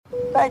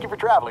Thank you for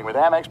traveling with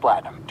Amex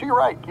Platinum. To your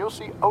right, you'll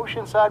see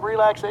oceanside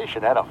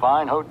relaxation at a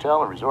fine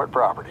hotel and resort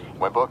property.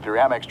 When booked through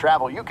Amex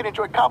Travel, you can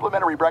enjoy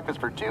complimentary breakfast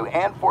for 2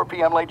 and 4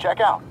 p.m. late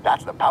checkout.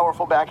 That's the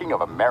powerful backing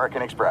of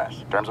American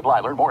Express. Terms apply.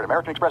 Learn more at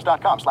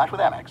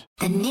americanexpress.com/withAmex.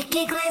 The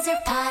Nikki Glaser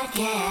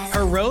Podcast.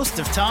 Her roast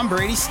of Tom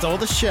Brady stole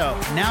the show.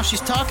 Now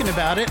she's talking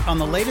about it on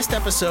the latest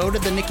episode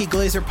of the Nikki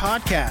Glaser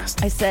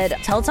Podcast. I said,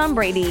 tell Tom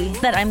Brady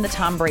that I'm the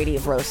Tom Brady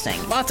of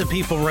roasting. Lots of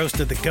people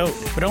roasted the GOAT,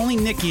 but only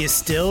Nikki is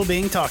still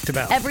being talked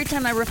about. Every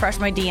time I refresh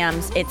my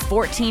DMs, it's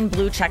 14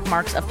 blue check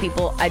marks of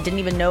people I didn't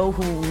even know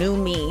who knew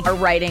me are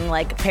writing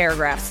like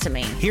paragraphs to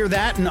me. Hear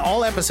that in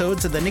all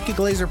episodes of the Nikki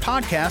Glaser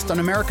Podcast on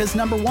America's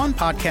 #1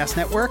 podcast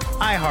network,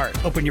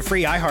 iHeart. Open your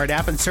free iHeart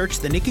app and search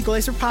the Nikki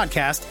Glaser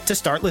Podcast to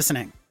start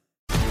listening.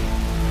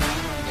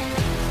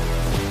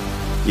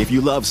 If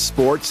you love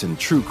sports and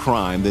true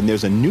crime, then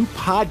there's a new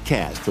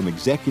podcast from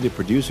executive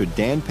producer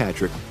Dan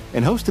Patrick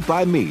and hosted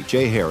by me,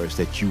 Jay Harris,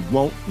 that you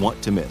won't want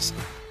to miss.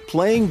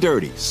 Playing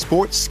Dirty: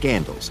 Sports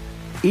Scandals.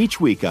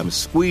 Each week, I'm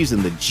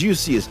squeezing the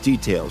juiciest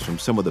details from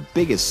some of the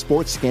biggest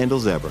sports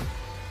scandals ever.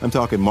 I'm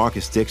talking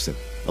Marcus Dixon,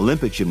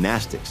 Olympic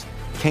gymnastics,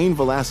 Cain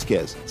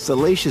Velasquez,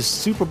 salacious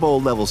Super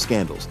Bowl-level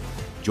scandals.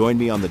 Join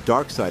me on the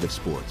dark side of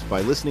sports by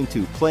listening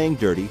to Playing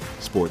Dirty: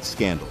 Sports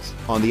Scandals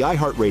on the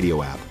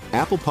iHeartRadio app,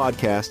 Apple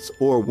Podcasts,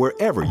 or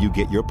wherever you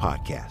get your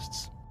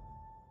podcasts.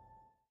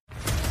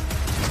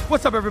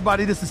 What's up,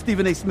 everybody? This is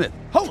Stephen A. Smith,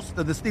 host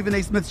of the Stephen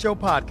A. Smith Show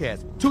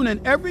podcast. Tune in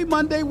every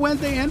Monday,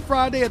 Wednesday, and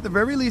Friday at the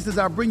very least as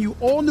I bring you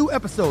all new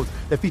episodes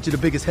that feature the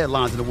biggest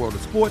headlines in the world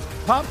of sports,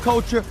 pop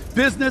culture,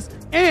 business,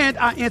 and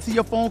I answer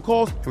your phone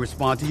calls and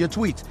respond to your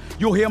tweets.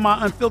 You'll hear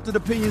my unfiltered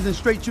opinions and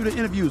straight-shooter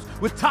interviews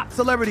with top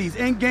celebrities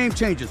and game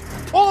changers.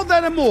 All of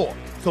that and more.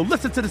 So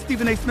listen to the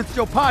Stephen A. Smith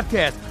Show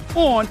podcast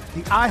on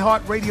the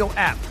iHeartRadio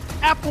app,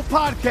 Apple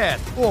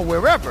Podcasts, or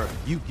wherever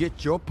you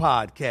get your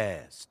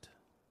podcast.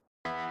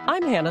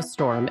 I'm Hannah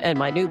Storm, and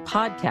my new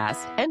podcast,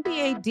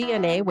 NBA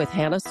DNA with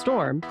Hannah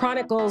Storm,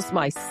 chronicles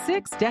my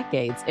 6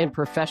 decades in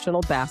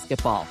professional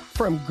basketball.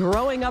 From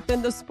growing up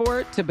in the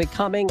sport to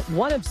becoming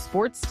one of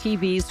sports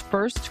TV's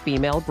first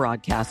female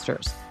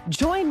broadcasters.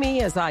 Join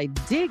me as I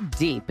dig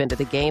deep into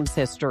the game's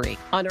history,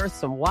 unearth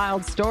some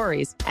wild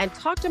stories, and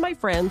talk to my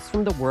friends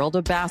from the world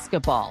of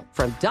basketball,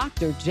 from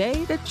Dr.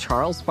 J to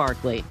Charles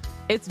Barkley.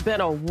 It's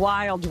been a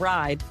wild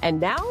ride, and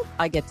now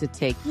I get to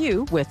take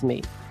you with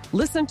me.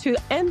 Listen to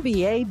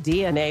NBA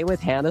DNA with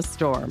Hannah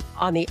Storm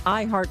on the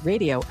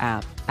iHeartRadio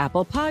app,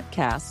 Apple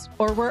Podcasts,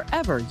 or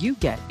wherever you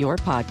get your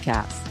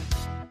podcasts.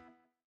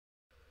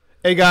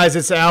 Hey guys,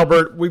 it's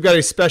Albert. We've got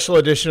a special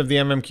edition of the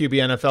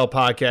MMQB NFL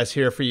podcast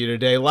here for you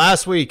today.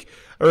 Last week,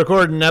 I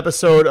recorded an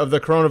episode of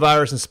the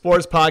Coronavirus and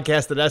Sports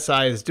podcast that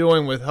SI is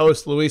doing with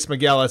host Luis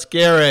Miguel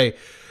Esguerre,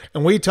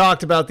 and we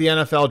talked about the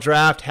NFL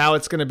draft, how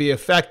it's going to be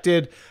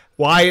affected,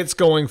 why it's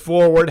going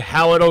forward,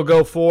 how it'll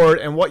go forward,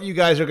 and what you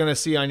guys are going to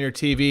see on your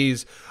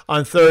TVs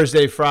on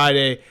Thursday,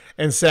 Friday,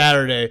 and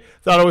Saturday.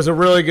 Thought it was a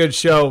really good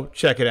show.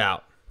 Check it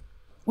out.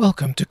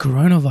 Welcome to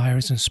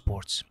Coronavirus and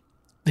Sports.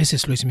 This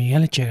is Luis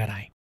Miguel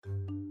Echegaray.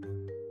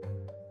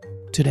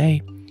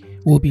 Today,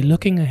 we'll be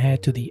looking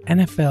ahead to the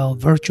NFL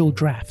Virtual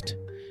Draft.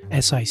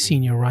 SI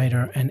senior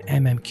writer and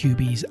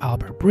MMQB's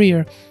Albert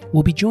Breer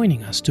will be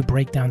joining us to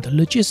break down the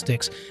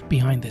logistics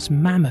behind this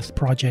mammoth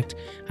project,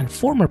 and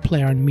former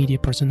player and media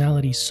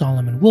personality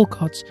Solomon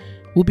Wilcots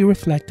will be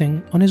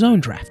reflecting on his own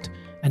draft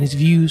and his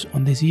views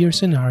on this year's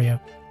scenario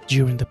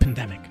during the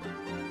pandemic.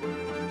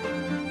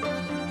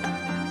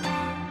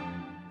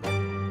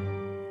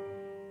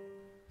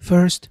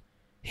 First,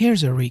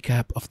 here's a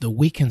recap of the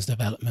weekend's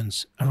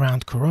developments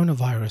around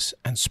coronavirus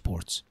and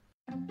sports.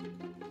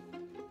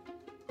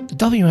 The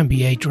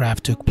WNBA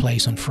draft took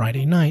place on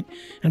Friday night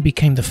and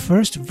became the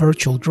first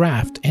virtual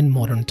draft in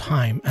modern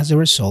time as a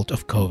result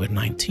of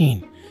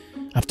COVID-19.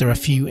 After a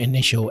few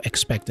initial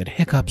expected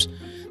hiccups,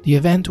 the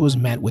event was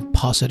met with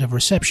positive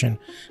reception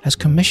as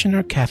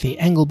Commissioner Kathy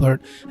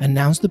Engelbert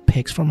announced the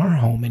picks from her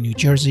home in New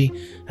Jersey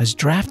as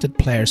drafted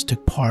players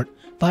took part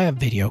via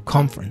video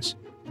conference.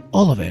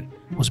 All of it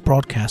was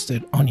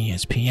broadcasted on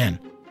ESPN.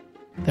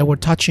 There were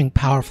touching,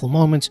 powerful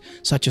moments,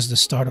 such as the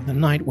start of the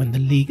night when the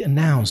league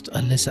announced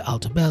Alyssa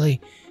Altobelli,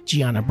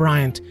 Gianna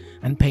Bryant,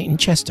 and Peyton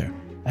Chester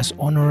as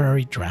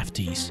honorary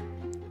draftees.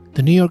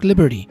 The New York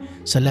Liberty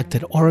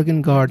selected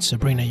Oregon guard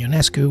Sabrina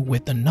Ionescu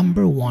with the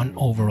number 1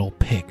 overall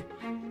pick.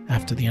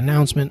 After the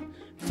announcement,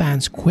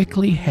 fans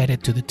quickly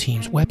headed to the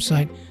team's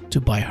website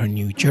to buy her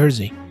new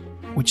jersey,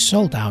 which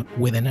sold out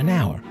within an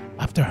hour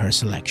after her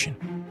selection.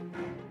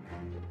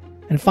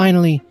 And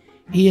finally,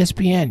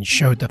 ESPN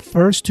showed the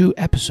first 2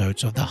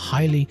 episodes of the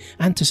highly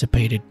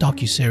anticipated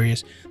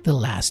docuseries The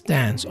Last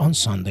Dance on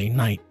Sunday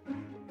night.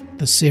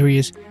 The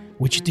series,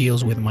 which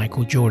deals with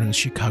Michael Jordan's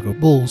Chicago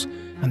Bulls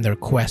and their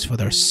quest for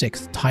their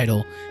 6th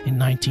title in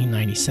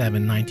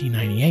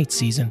 1997-1998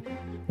 season,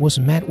 was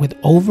met with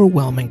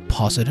overwhelming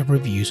positive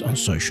reviews on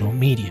social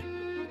media.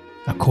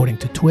 According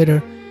to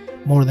Twitter,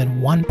 more than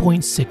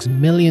 1.6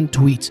 million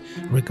tweets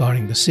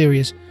regarding the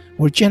series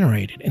were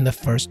generated in the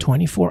first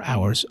 24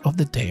 hours of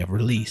the day of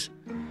release.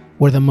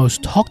 where the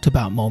most talked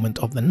about moment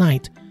of the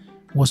night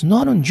was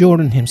not on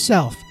Jordan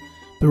himself,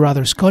 but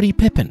rather Scottie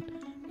Pippen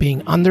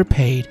being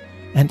underpaid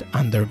and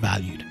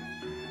undervalued.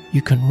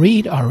 You can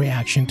read our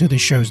reaction to the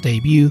show's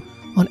debut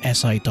on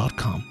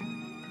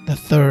SI.com. The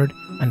third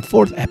and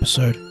fourth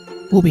episode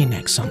will be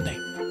next Sunday.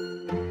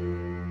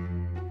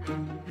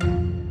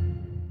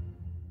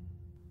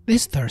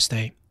 This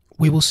Thursday,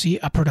 we will see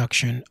a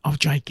production of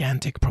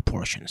gigantic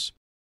proportions.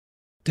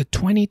 The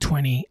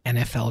 2020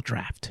 NFL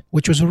Draft,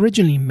 which was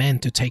originally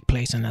meant to take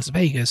place in Las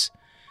Vegas,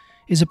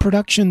 is a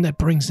production that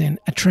brings in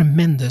a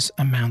tremendous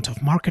amount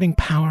of marketing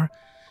power,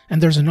 and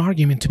there's an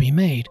argument to be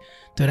made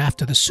that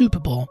after the Super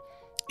Bowl,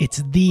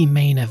 it's the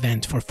main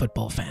event for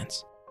football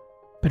fans.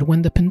 But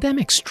when the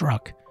pandemic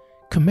struck,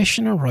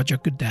 Commissioner Roger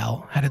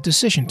Goodell had a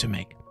decision to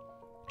make.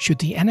 Should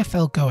the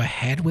NFL go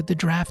ahead with the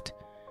draft?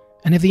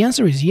 And if the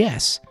answer is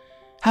yes,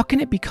 how can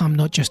it become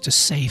not just a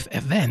safe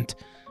event,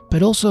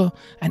 but also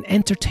an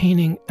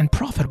entertaining and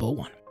profitable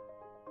one?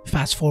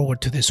 Fast forward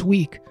to this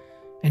week,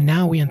 and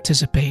now we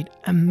anticipate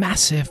a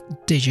massive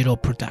digital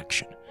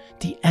production,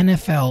 the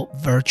NFL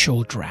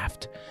Virtual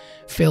Draft,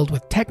 filled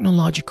with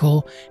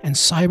technological and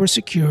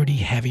cybersecurity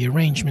heavy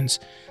arrangements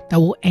that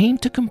will aim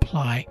to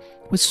comply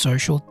with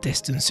social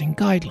distancing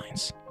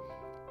guidelines.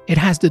 It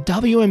has the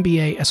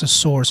WNBA as a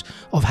source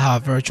of how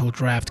a virtual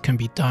draft can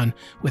be done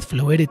with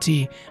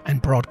fluidity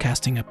and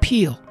broadcasting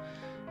appeal.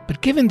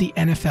 But given the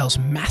NFL's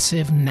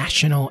massive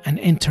national and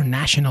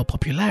international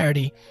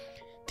popularity,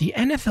 the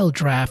NFL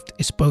draft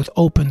is both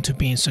open to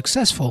being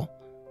successful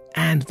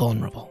and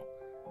vulnerable.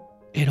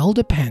 It all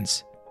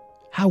depends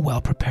how well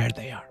prepared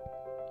they are.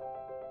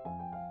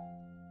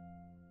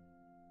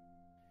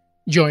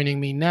 Joining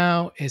me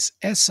now is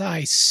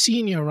SI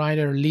senior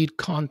writer, lead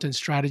content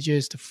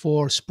strategist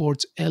for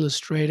Sports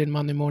Illustrated,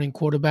 Monday Morning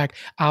Quarterback,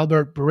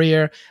 Albert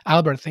Breer.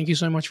 Albert, thank you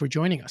so much for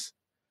joining us.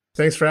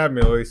 Thanks for having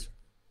me, Luis.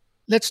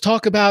 Let's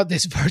talk about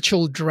this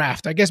virtual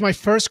draft. I guess my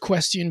first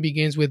question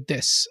begins with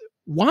this.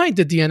 Why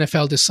did the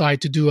NFL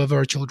decide to do a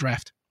virtual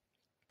draft?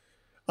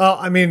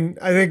 I think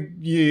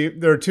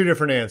there are two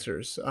different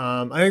answers.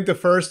 I think the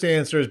first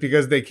answer is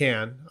because they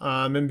can,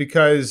 and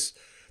because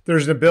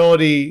there's an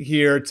ability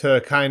here to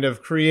kind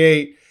of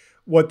create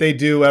what they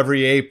do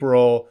every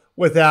April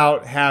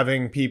without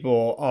having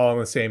people all in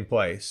the same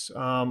place.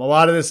 A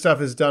lot of this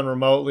stuff is done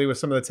remotely with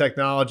some of the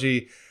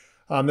technology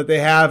that they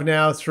have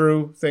now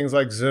through things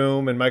like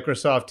Zoom and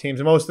Microsoft Teams.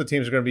 And most of the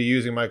teams are going to be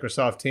using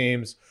Microsoft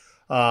Teams,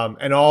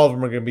 and all of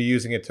them are going to be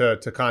using it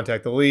to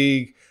contact the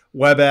league,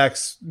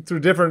 WebEx, through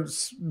different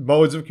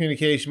modes of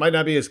communication. Might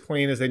not be as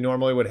clean as they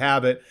normally would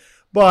have it,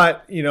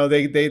 but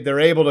they're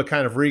able to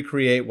kind of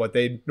recreate what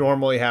they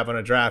normally have on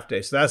a draft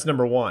day. So that's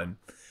number one.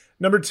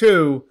 Number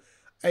two,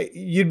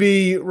 you'd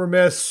be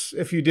remiss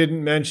if you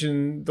didn't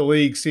mention the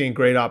league seeing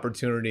great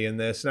opportunity in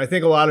this. And I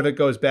think a lot of it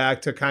goes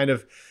back to kind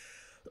of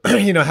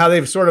how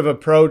they've sort of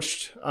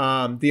approached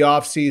the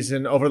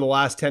offseason over the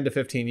last 10 to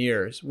 15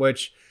 years,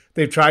 which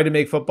they've tried to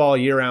make football a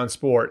year-round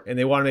sport, and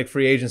they want to make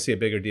free agency a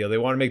bigger deal. They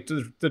want to make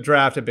the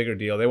draft a bigger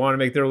deal. They want to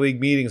make their league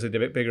meetings a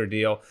bigger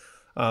deal.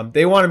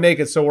 They want to make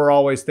it so we're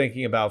always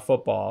thinking about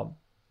football.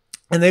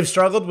 And they've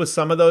struggled with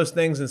some of those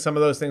things, and some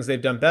of those things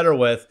they've done better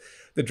with.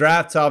 The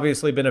draft's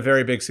obviously been a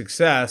very big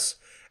success,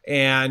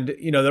 and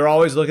they're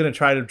always looking to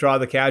try to draw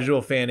the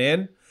casual fan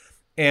in.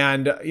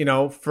 And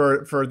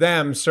for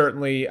them,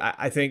 certainly,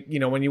 I think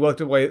when you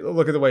look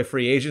at the way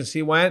free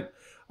agency went,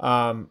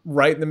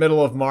 right in the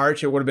middle of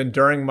March, it would have been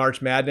during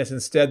March Madness.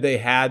 Instead, they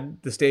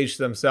had the stage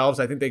to themselves.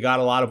 I think they got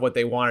a lot of what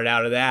they wanted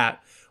out of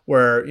that,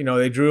 where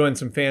they drew in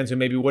some fans who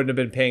maybe wouldn't have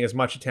been paying as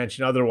much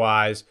attention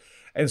otherwise.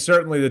 And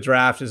certainly the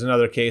draft is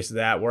another case of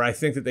that, where I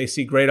think that they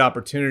see great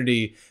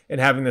opportunity in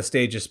having the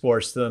stage of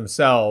sports to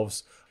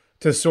themselves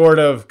to sort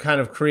of kind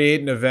of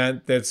create an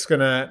event that's going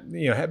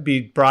to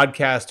be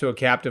broadcast to a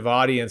captive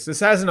audience.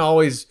 This hasn't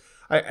always,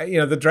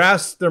 the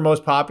draft's their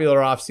most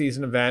popular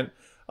off-season event.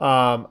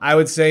 I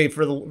would say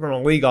from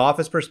a league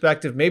office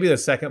perspective, maybe the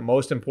second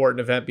most important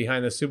event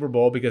behind the Super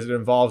Bowl, because it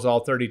involves all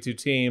 32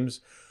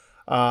 teams.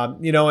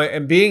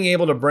 And being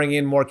able to bring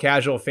in more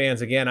casual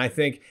fans, again, I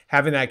think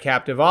having that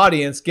captive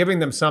audience, giving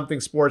them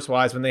something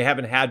sports-wise when they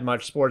haven't had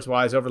much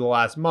sports-wise over the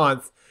last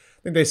month,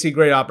 I think they see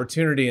great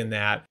opportunity in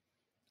that.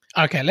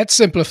 Okay, let's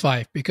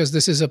simplify, because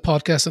this is a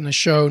podcast and a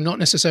show, not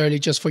necessarily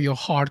just for your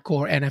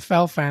hardcore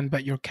NFL fan,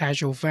 but your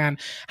casual fan.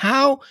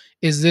 How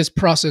is this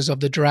process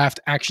of the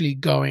draft actually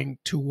going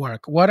to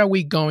work? What are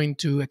we going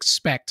to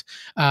expect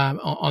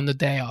on the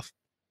day of?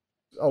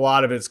 A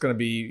lot of it's going to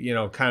be,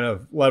 kind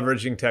of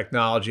leveraging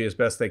technology as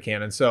best they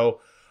can. And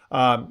so,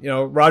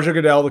 Roger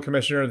Goodell, the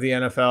commissioner of the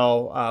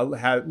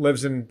NFL,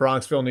 lives in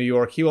Bronxville, New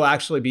York. He will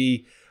actually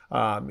be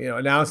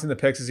announcing the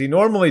picks as he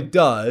normally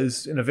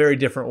does in a very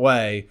different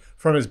way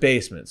from his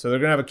basement. So they're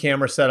going to have a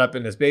camera set up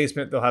in his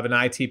basement. They'll have an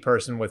IT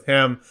person with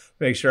him,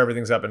 make sure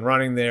everything's up and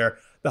running there.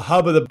 The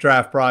hub of the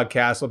draft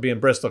broadcast will be in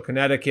Bristol,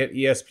 Connecticut.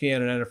 ESPN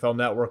and NFL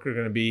Network are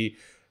going to be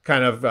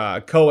kind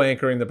of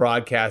co-anchoring the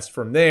broadcast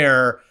from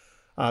there.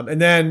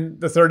 And then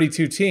the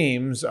 32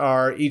 teams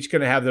are each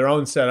going to have their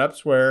own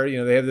setups where,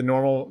 they have the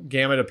normal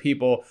gamut of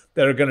people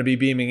that are going to be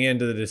beaming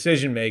into the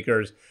decision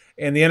makers.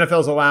 And the NFL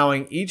is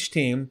allowing each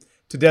team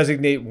to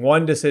designate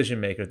one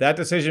decision maker. That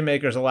decision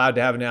maker is allowed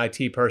to have an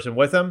IT person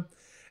with them.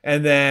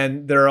 And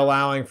then they're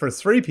allowing for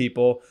 3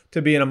 people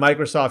to be in a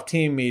Microsoft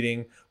team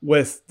meeting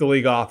with the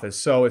league office.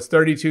 So it's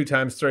 32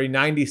 times 3,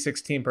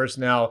 96 team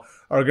personnel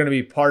are going to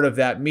be part of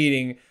that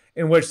meeting,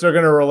 in which they're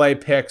going to relay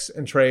picks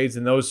and trades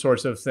and those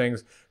sorts of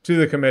things to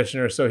the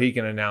commissioner so he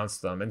can announce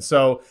them. And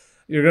so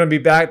you're going to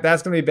be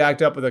that's going to be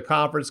backed up with a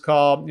conference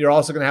call. You're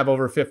also going to have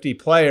over 50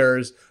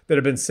 players that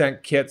have been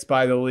sent kits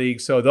by the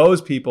league. So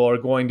those people are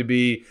going to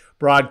be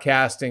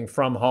broadcasting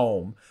from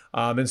home.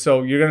 And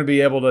so you're going to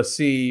be able to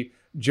see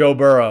Joe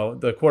Burrow,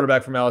 the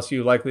quarterback from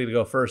LSU, likely to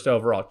go first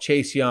overall.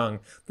 Chase Young,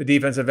 the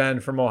defensive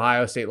end from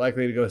Ohio State,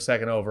 likely to go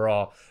second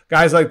overall.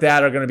 Guys like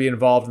that are going to be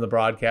involved in the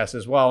broadcast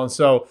as well. And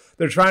so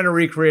they're trying to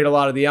recreate a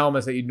lot of the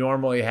elements that you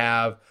normally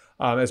have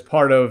as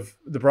part of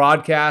the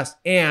broadcast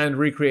and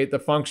recreate the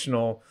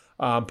functional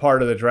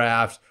part of the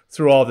draft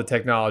through all the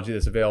technology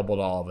that's available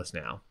to all of us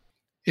now.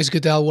 Is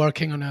Goodell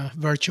working on a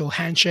virtual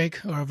handshake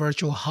or a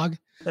virtual hug?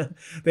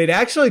 They'd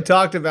actually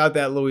talked about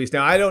that, Luis.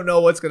 Now, I don't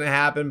know what's going to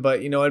happen,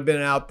 but, it had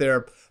been out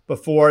there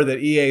before that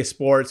EA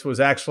Sports was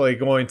actually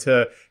going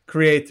to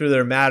create through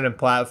their Madden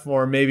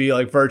platform, maybe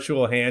like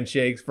virtual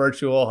handshakes,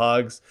 virtual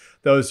hugs,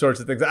 those sorts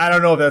of things. I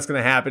don't know if that's going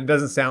to happen. It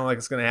doesn't sound like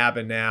it's going to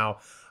happen now.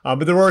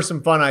 But there were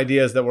some fun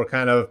ideas that were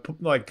kind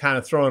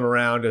of thrown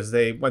around as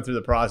they went through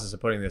the process of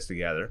putting this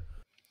together.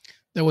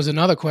 There was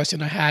another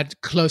question I had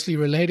closely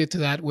related to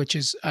that, which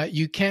is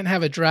you can't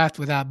have a draft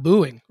without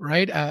booing,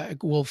 right?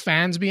 Will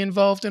fans be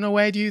involved in a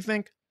way, do you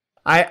think?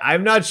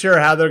 I'm not sure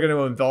how they're going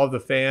to involve the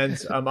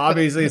fans.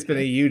 Obviously, it's been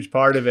a huge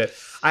part of it.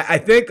 I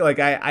think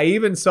I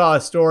even saw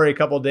a story a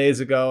couple of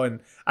days ago, and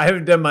I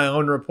haven't done my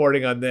own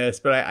reporting on this,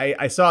 but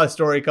I saw a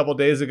story a couple of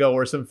days ago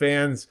where some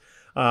fans,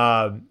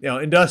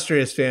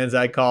 industrious fans,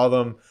 I call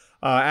them,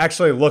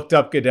 actually looked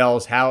up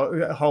Goodell's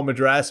home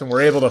address and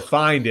were able to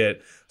find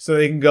it so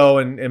they can go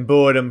and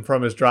boo at him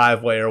from his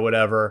driveway or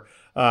whatever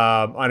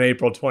on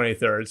April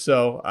 23rd.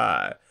 So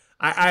I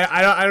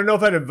don't know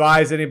if I'd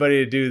advise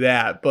anybody to do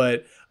that,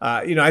 but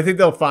I think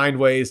they'll find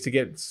ways to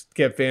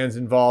get fans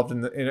involved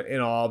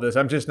in all of this.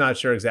 I'm just not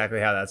sure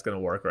exactly how that's going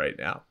to work right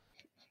now.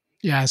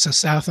 Yeah, as a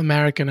South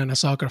American and a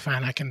soccer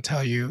fan, I can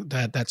tell you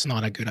that that's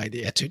not a good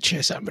idea to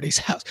cheer somebody's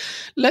house.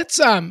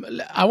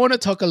 I want to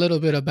talk a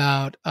little bit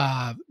about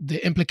the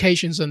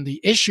implications and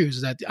the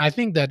issues that I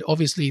think that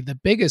obviously the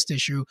biggest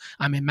issue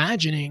I'm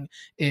imagining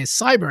is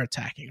cyber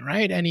attacking,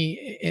 right?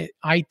 Any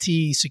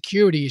IT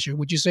security issue.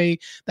 Would you say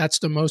that's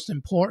the most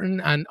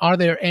important? And are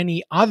there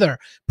any other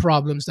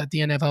problems that the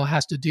NFL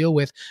has to deal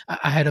with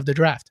ahead of the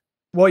draft?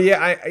 Well,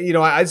 yeah,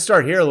 I'd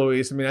start here,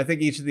 Luis. I mean, I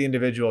think each of the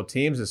individual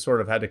teams has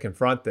sort of had to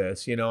confront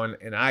this,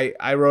 and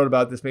I wrote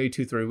about this maybe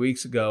 2-3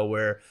 weeks ago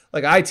where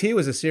IT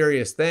was a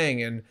serious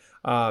thing. And,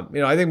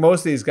 I think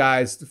most of these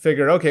guys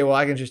figured, okay, well,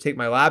 I can just take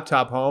my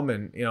laptop home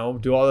and,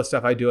 do all the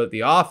stuff I do at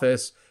the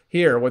office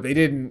here. What they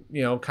didn't,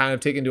 kind of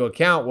take into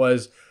account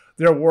was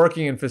they're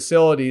working in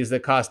facilities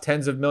that cost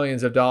tens of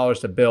millions of dollars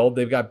to build.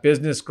 They've got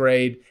business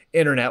grade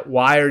internet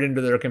wired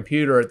into their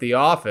computer at the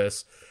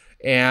office.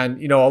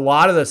 And, a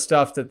lot of the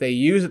stuff that they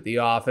use at the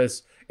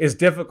office is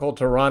difficult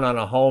to run on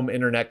a home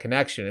internet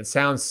connection. It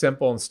sounds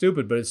simple and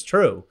stupid, but it's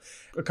true.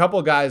 A couple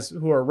of guys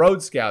who are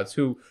road scouts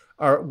who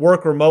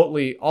work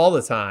remotely all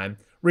the time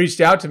reached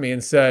out to me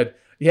and said,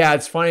 yeah,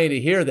 it's funny to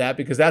hear that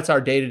because that's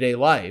our day-to-day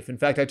life. In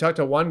fact, I talked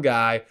to one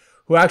guy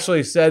who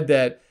actually said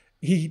that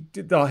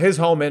his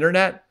home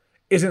internet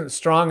isn't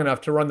strong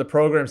enough to run the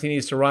programs he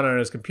needs to run on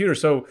his computer.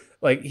 So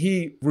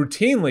he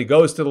routinely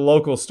goes to the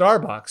local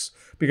Starbucks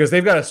because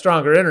they've got a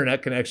stronger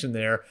internet connection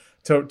there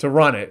to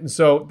run it. And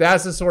so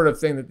that's the sort of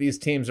thing that these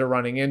teams are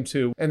running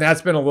into. And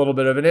that's been a little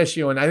bit of an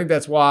issue. And I think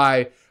that's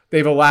why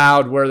they've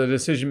allowed where the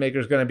decision maker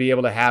is going to be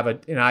able to have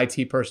an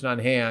IT person on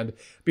hand,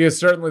 because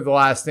certainly the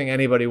last thing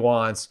anybody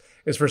wants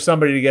is for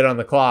somebody to get on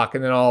the clock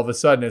and then all of a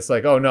sudden it's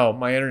like, oh no,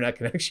 my internet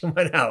connection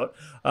went out.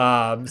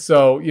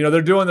 So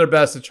they're doing their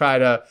best to try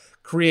to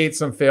create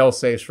some fail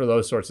safes for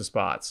those sorts of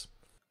spots.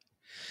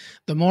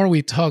 The more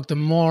we talk, the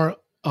more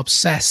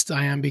obsessed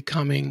I am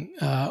becoming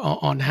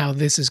on how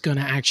this is going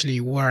to actually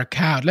work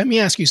out. Let me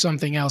ask you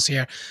something else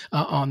here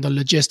on the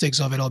logistics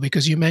of it all,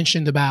 because you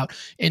mentioned about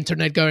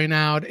internet going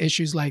out,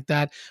 issues like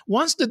that.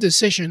 Once the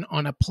decision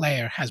on a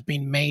player has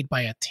been made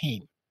by a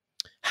team,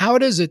 how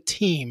does a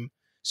team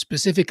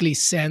specifically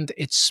send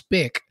its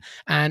pick?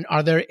 And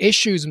are there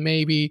issues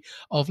maybe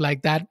of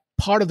that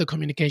part of the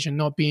communication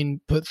not being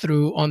put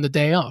through on the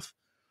day of?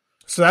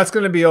 So that's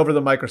going to be over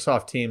the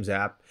Microsoft Teams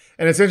app.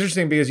 And it's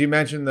interesting because you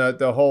mentioned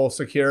the whole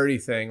security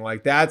thing.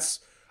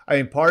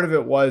 Part of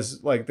it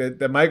was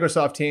the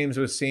Microsoft Teams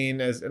was seen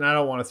as, and I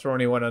don't want to throw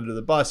anyone under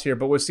the bus here,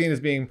 but was seen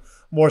as being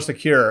more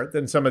secure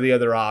than some of the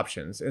other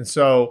options. And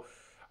so,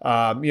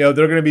 they're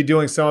going to be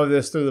doing some of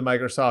this through the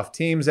Microsoft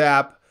Teams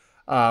app,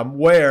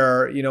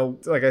 where,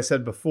 like I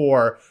said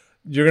before,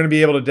 you're going to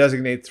be able to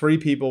designate 3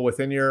 people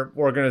within your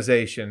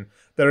organization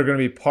that are going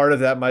to be part of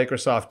that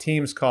Microsoft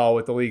Teams call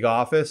with the league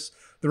office.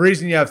 The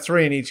reason you have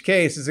 3 in each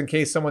case is in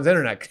case someone's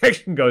internet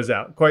connection goes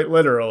out, quite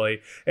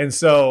literally. And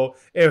so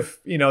if,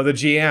 the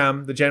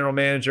GM, the general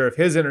manager, if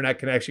his internet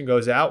connection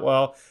goes out,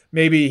 well,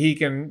 maybe he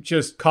can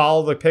just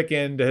call the pick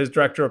in to his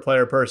director of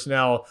player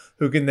personnel,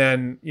 who can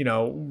then,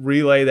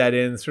 relay that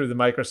in through the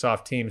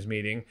Microsoft Teams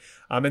meeting.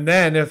 And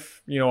then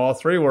if, all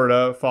 3 were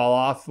to fall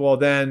off, well,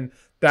 then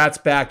that's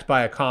backed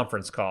by a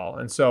conference call.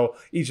 And so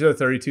each of the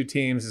 32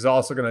 teams is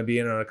also going to be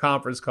in on a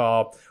conference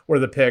call where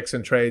the picks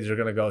and trades are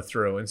going to go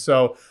through. And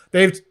so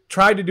they've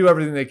tried to do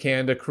everything they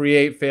can to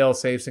create fail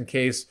safes in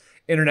case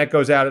internet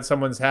goes out at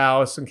someone's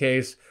house, in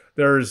case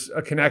there's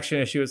a connection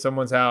issue at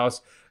someone's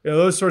house.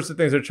 Those sorts of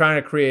things. They're trying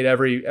to create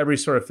every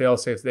sort of fail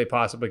safe they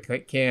possibly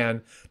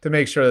can to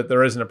make sure that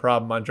there isn't a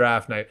problem on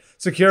draft night.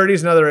 Security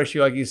is another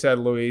issue, like you said,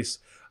 Luis.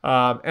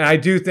 And I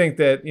do think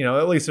that,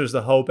 at least there's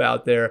the hope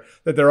out there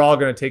that they're all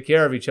going to take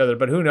care of each other.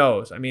 But who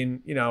knows? I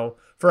mean,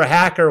 for a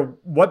hacker,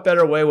 what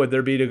better way would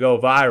there be to go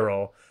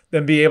viral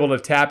than be able to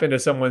tap into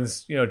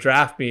someone's,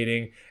 draft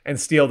meeting and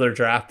steal their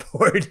draft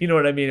board, you know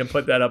what I mean, and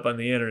put that up on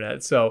the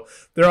internet. So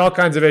there are all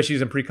kinds of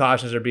issues and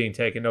precautions are being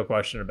taken, no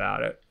question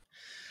about it.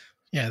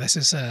 Yeah, this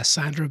is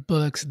Sandra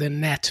Bullock's The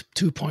Net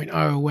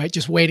 2.0. We're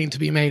just waiting to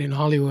be made in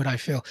Hollywood, I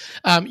feel.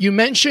 You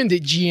mentioned the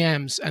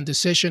GMs and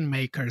decision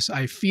makers.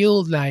 I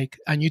feel like,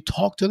 and you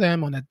talk to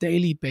them on a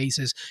daily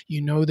basis,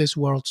 you know this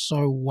world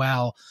so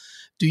well.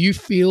 Do you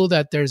feel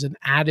that there's an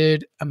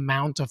added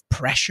amount of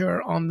pressure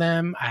on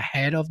them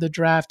ahead of the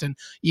draft and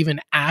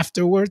even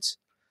afterwards?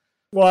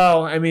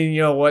 Well, I mean,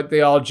 what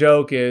they all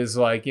joke is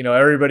like,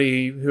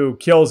 everybody who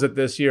kills it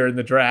this year in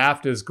the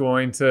draft is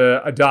going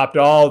to adopt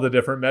all the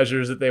different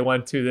measures that they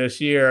went to this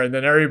year. And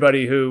then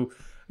everybody who,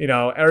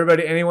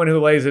 anyone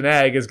who lays an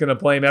egg is going to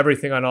blame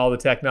everything on all the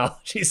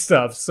technology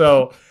stuff.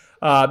 So,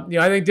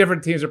 I think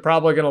different teams are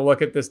probably going to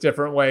look at this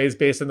different ways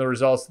based on the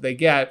results that they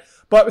get.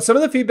 But some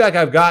of the feedback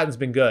I've gotten has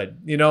been good,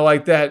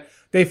 like that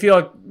they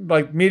feel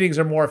like meetings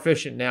are more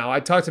efficient now.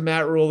 I talked to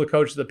Matt Rule, the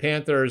coach of the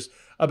Panthers,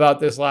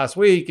 about this last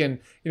week. And,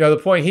 the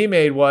point he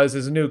made was,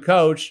 as a new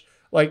coach,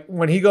 like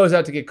when he goes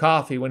out to get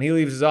coffee, when he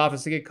leaves his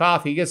office to get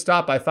coffee, he gets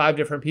stopped by 5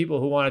 different people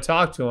who want to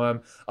talk to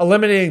him.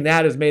 Eliminating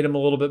that has made him a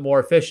little bit more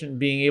efficient in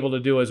being able to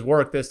do his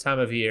work this time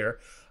of year.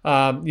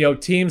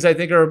 Teams, I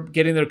think, are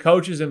getting their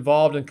coaches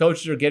involved and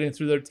coaches are getting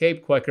through their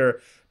tape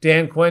quicker.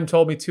 Dan Quinn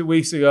told me 2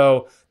 weeks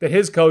ago that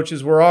his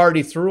coaches were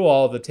already through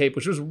all of the tape,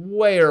 which was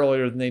way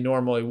earlier than they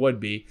normally would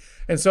be.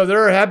 And so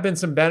there have been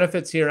some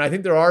benefits here. And I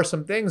think there are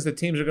some things that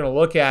teams are going to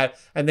look at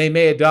and they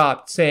may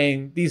adopt,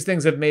 saying these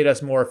things have made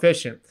us more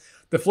efficient.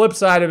 The flip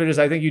side of it is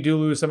I think you do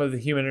lose some of the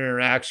human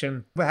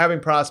interaction. Having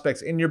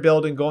prospects in your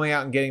building, going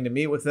out and getting to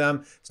meet with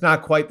them, it's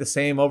not quite the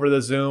same over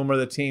the Zoom or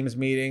the Teams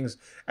meetings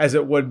as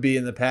it would be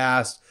in the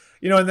past.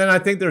 And then I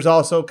think there's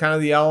also kind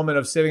of the element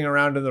of sitting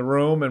around in the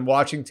room and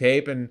watching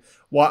tape and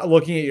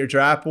looking at your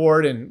draft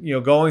board and,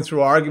 going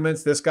through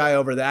arguments, this guy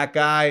over that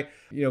guy.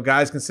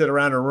 Guys can sit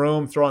around a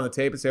room, throw on the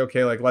tape and say,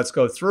 okay, like, let's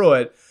go through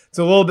it. It's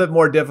a little bit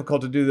more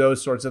difficult to do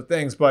those sorts of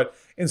things. But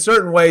in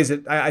certain ways,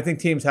 I think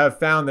teams have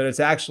found that it's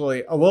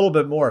actually a little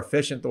bit more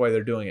efficient the way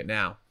they're doing it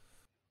now.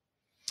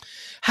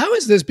 How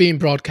is this being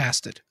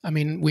broadcasted? I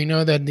mean, we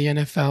know that the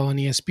NFL and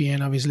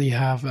ESPN obviously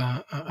have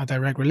a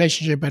direct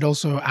relationship, but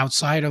also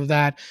outside of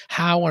that,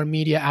 how are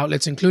media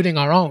outlets, including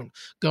our own,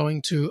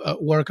 going to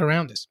work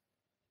around this?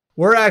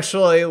 We're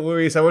actually,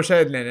 Luis, I wish I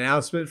had an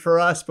announcement for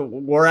us, but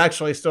we're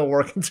actually still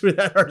working through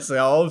that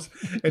ourselves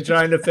and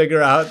trying to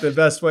figure out the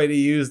best way to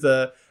use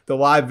the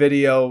live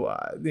video,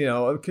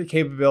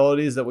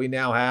 capabilities that we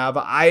now have.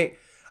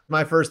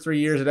 My first 3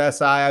 years at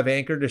SI, I've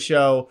anchored a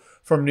show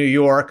from New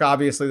York.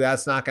 Obviously,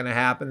 that's not going to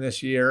happen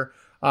this year.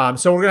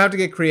 So we're going to have to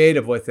get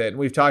creative with it. And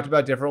we've talked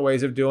about different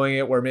ways of doing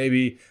it where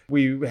maybe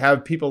we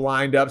have people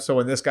lined up. So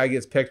when this guy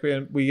gets picked,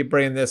 we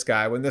bring in this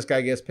guy. When this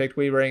guy gets picked,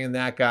 we bring in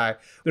that guy.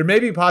 There may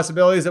be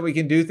possibilities that we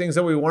can do things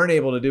that we weren't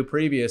able to do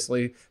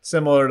previously,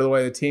 similar to the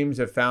way the teams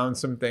have found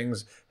some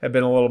things have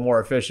been a little more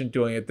efficient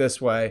doing it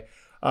this way.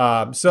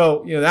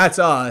 So that's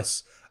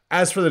us.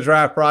 As for the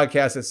draft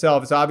broadcast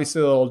itself, it's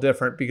obviously a little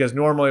different because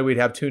normally we'd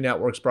have 2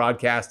 networks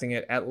broadcasting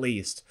it at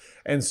least.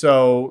 And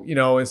so,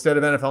 instead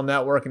of NFL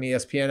Network and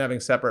ESPN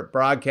having separate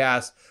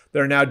broadcasts,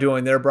 they're now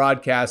doing their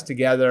broadcast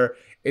together.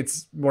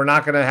 We're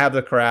not going to have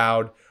the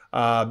crowd.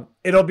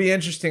 It'll be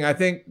interesting. I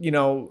think,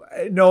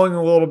 knowing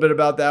a little bit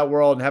about that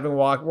world and having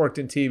worked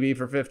in TV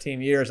for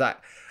 15 years,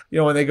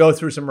 when they go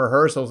through some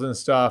rehearsals and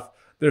stuff,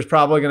 there's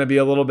probably going to be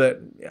a little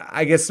bit,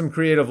 I guess, some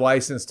creative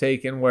license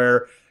taken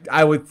where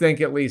I would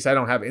think, at least, I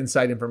don't have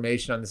inside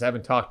information on this. I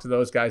haven't talked to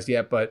those guys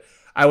yet, but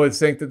I would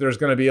think that there's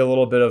going to be a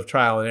little bit of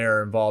trial and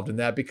error involved in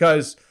that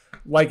because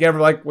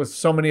like with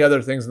so many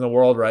other things in the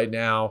world right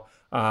now,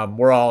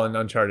 we're all in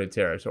uncharted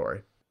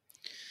territory.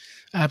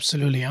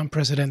 Absolutely.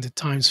 Unprecedented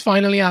times.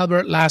 Finally,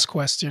 Albert, last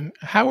question.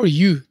 How are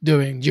you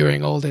doing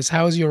during all this?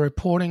 How is your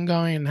reporting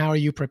going and how are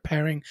you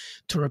preparing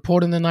to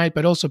report in the night?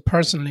 But also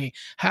personally,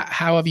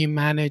 how have you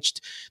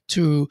managed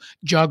to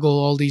juggle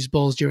all these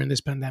balls during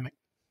this pandemic?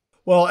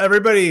 Well,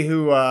 everybody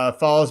who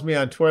follows me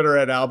on Twitter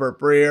at Albert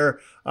Breer,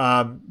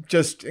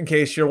 just in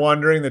case you're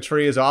wondering, the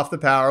tree is off the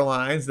power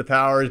lines. The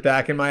power is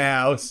back in my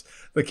house.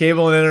 The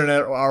cable and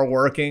internet are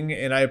working,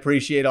 and I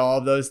appreciate all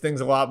of those things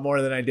a lot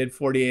more than I did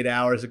 48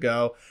 hours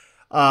ago.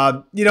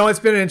 It's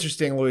been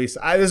interesting, Luis.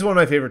 This is one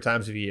of my favorite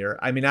times of year.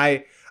 I mean,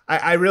 I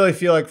really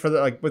feel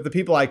like with the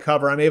people I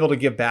cover, I'm able to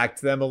give back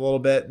to them a little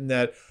bit, and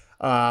that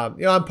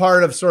I'm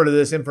part of sort of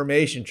this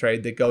information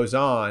trade that goes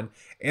on.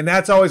 And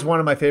that's always one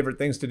of my favorite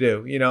things to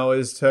do,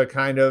 is to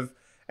kind of,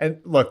 and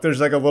look,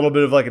 there's like a little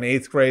bit of like an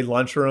 8th grade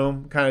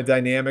lunchroom kind of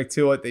dynamic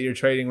to it that you're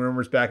trading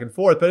rumors back and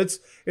forth, but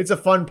it's a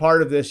fun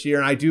part of this year.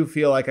 And I do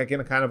feel like I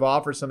can kind of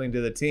offer something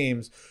to the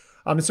teams.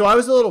 So I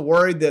was a little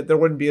worried that there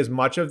wouldn't be as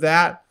much of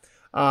that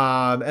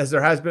as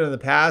there has been in the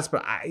past,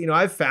 but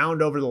I've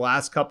found over the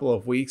last couple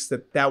of weeks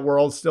that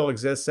world still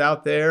exists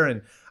out there.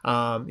 And,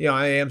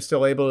 I am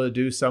still able to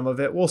do some of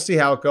it. We'll see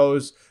how it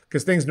goes,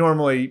 because things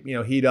normally,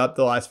 heat up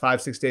the last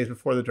 5-6 days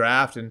before the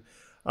draft. And,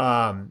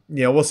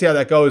 we'll see how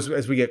that goes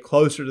as we get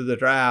closer to the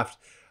draft.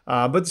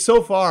 But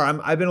so far,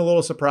 I've been a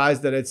little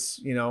surprised that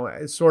it's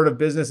sort of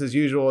business as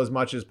usual as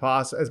much as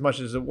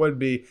it would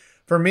be.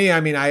 For me,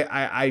 I mean,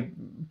 I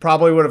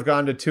probably would have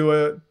gone to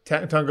Tua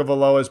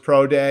Tagovailoa's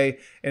pro day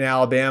in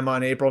Alabama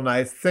on April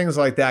 9th. Things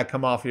like that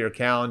come off of your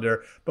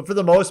calendar. But for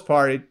the most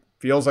part, it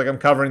feels like I'm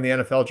covering the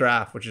NFL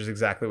draft, which is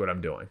exactly what I'm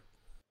doing.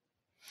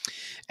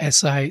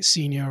 SI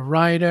senior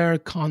writer,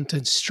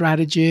 content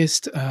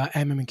strategist,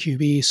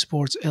 MMQB,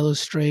 Sports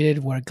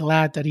Illustrated. We're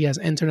glad that he has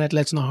internet.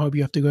 Let's not hope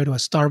you have to go to a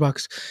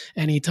Starbucks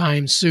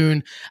anytime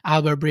soon.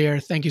 Albert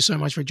Breer, thank you so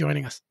much for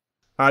joining us.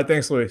 All right,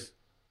 thanks, Luis.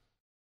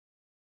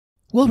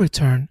 We'll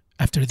return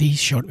after these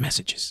short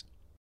messages.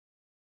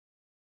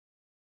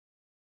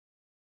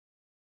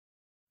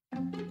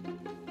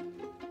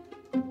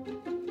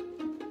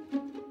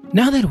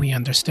 Now that we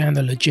understand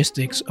the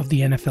logistics of the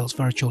NFL's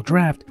virtual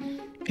draft,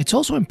 it's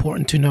also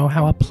important to know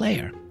how a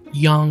player,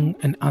 young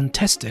and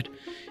untested,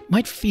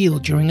 might feel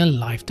during a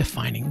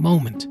life-defining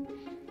moment.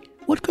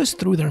 What goes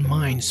through their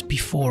minds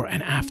before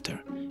and after,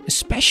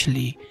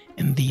 especially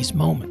in these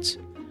moments?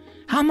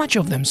 How much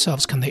of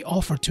themselves can they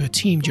offer to a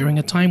team during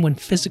a time when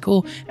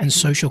physical and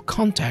social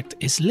contact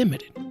is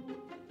limited?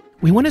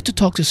 We wanted to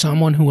talk to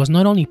someone who has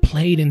not only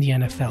played in the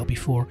NFL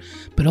before,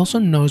 but also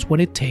knows what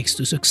it takes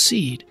to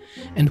succeed,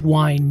 and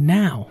why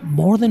now,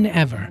 more than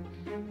ever,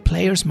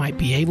 players might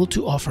be able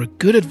to offer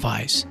good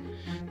advice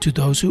to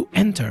those who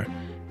enter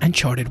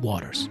uncharted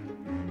waters.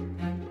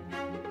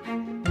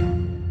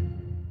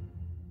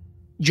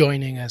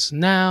 Joining us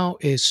now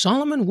is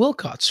Solomon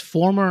Wilcots,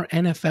 former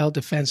NFL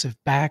defensive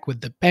back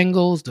with the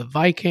Bengals, the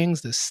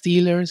Vikings, the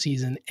Steelers.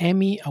 He's an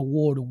Emmy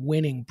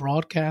Award-winning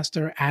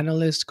broadcaster,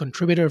 analyst,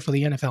 contributor for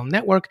the NFL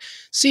Network,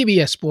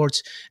 CBS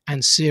Sports,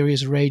 and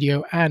Sirius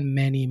Radio, and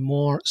many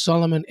more.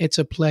 Solomon, it's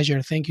a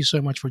pleasure. Thank you so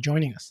much for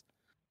joining us.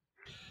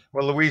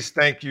 Well, Luis,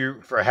 thank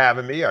you for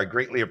having me. I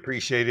greatly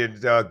appreciate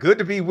it. Good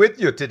to be with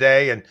you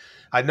today. And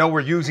I know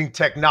we're using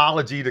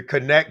technology to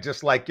connect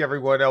just like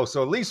everyone else.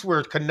 So at least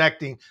we're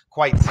connecting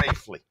quite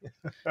safely.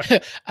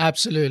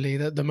 Absolutely.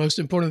 The most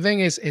important thing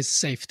is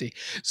safety.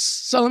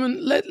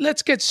 Solomon,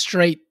 let's get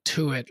straight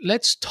to it.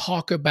 Let's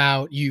talk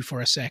about you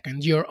for a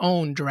second, your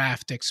own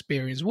draft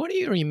experience. What do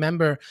you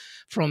remember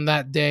from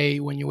that day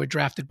when you were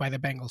drafted by the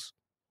Bengals?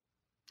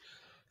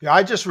 Yeah,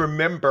 I just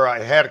remember I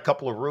had a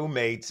couple of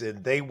roommates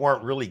and they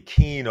weren't really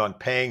keen on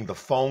paying the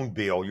phone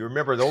bill. You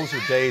remember those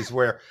were days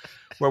where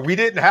we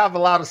didn't have a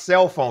lot of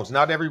cell phones.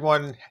 Not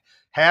everyone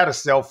had a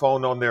cell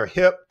phone on their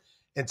hip.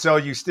 And so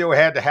you still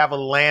had to have a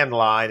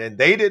landline, and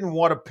they didn't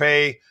want to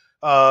pay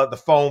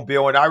the phone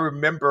bill. And I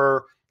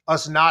remember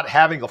us not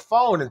having a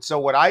phone. And so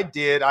what I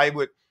did,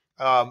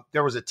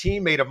 there was a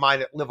teammate of mine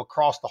that lived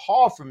across the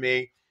hall from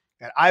me,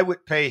 and I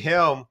would pay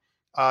him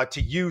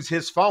to use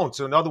his phone.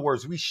 So in other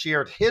words, we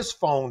shared his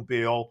phone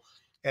bill,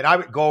 and I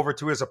would go over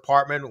to his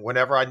apartment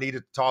whenever I needed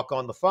to talk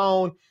on the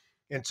phone.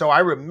 And so I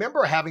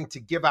remember having to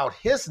give out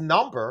his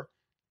number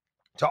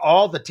to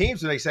all the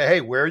teams, and they say, hey,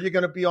 where are you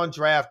going to be on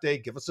draft day?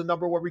 Give us a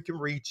number where we can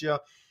reach you.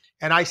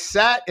 And I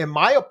sat in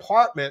my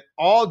apartment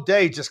all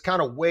day just kind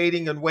of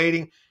waiting and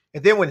waiting.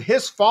 And then when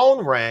his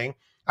phone rang,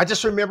 I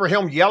just remember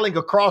him yelling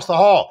across the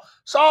hall,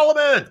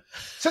 Solomon,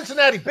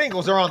 Cincinnati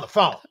Bengals are on the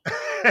phone.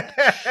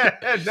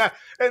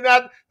 and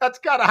that's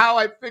kind of how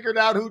I figured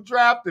out who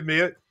drafted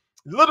me.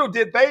 Little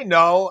did they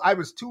know I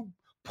was too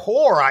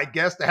poor, I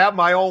guess, to have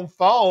my own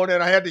phone,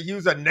 and I had to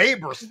use a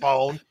neighbor's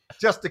phone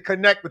just to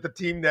connect with the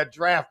team that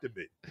drafted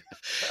me.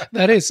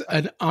 That is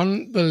an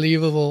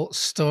unbelievable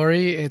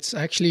story. It's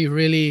actually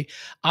really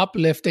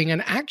uplifting,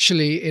 and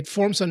actually it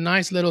forms a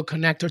nice little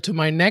connector to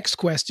my next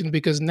question,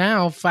 because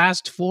now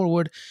fast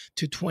forward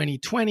to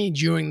 2020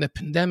 during the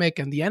pandemic,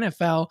 and the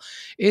NFL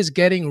is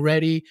getting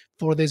ready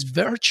for this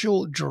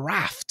virtual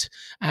draft.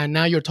 And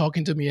now you're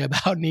talking to me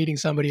about needing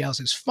somebody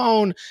else's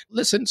phone.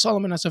 Listen,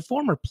 Solomon, as a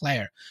former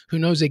player who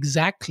knows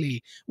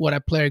exactly what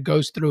a player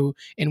goes through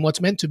in what's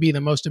meant to be the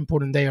most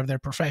important day of their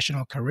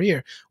professional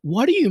career,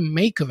 what do you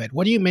make of it?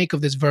 What do you make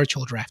of this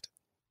virtual draft?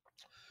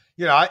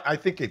 I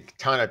think it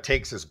kind of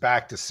takes us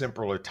back to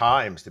simpler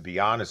times, to be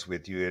honest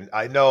with you. And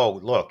I know,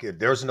 look, if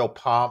there's no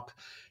pomp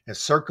and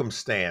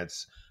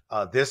circumstance,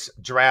 this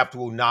draft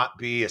will not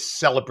be as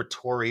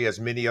celebratory as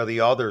many of the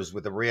others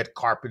with the red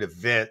carpet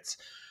events.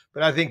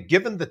 But I think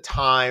given the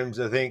times,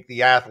 I think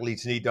the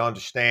athletes need to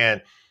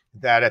understand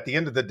that at the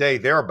end of the day,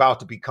 they're about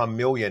to become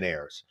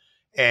millionaires.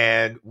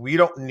 And we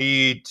don't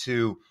need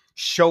to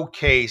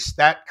showcase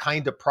that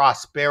kind of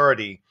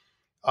prosperity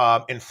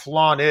and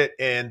flaunt it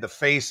in the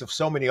face of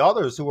so many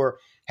others who are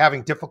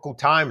having difficult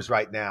times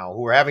right now,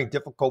 who are having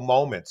difficult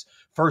moments,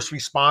 first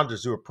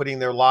responders who are putting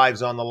their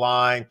lives on the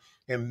line,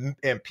 and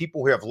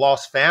people who have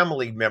lost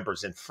family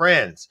members and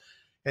friends.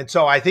 And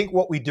so I think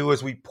what we do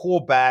is we pull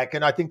back,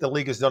 and I think the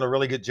league has done a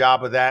really good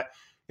job of that.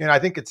 And I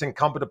think it's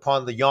incumbent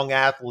upon the young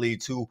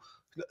athletes who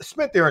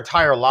spent their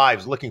entire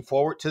lives looking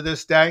forward to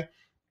this day,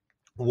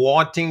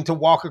 wanting to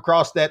walk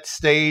across that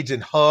stage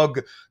and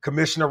hug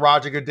Commissioner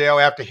Roger Goodell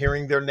after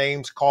hearing their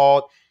names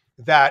called,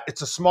 that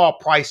it's a small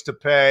price to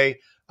pay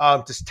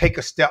to take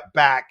a step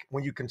back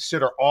when you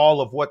consider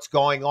all of what's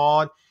going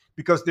on,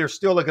 because they're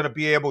still going to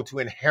be able to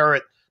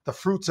inherit the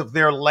fruits of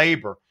their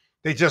labor.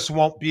 They just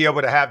won't be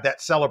able to have that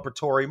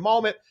celebratory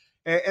moment.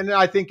 And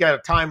I think at a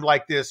time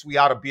like this, we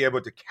ought to be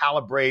able to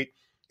calibrate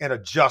and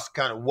adjust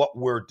kind of what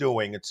we're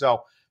doing. And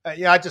so,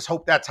 I just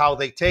hope that's how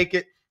they take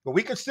it. But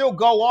we can still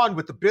go on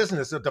with the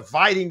business of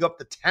dividing up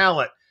the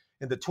talent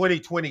in the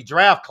 2020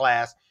 draft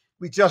class.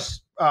 We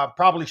just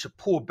probably should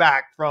pull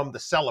back from the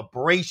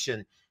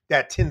celebration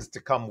that tends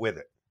to come with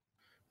it.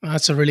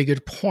 That's a really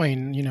good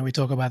point. We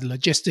talk about the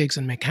logistics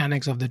and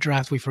mechanics of the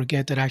draft. We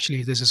forget that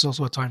actually this is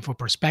also a time for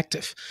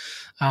perspective.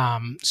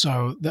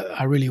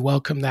 I really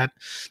welcome that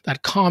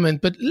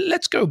comment. But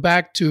let's go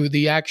back to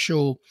the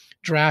actual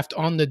draft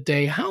on the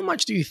day. How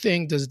much do you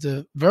think does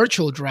the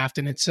virtual draft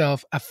in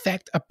itself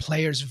affect a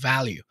player's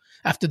value?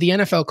 After the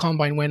NFL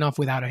Combine went off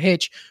without a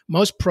hitch,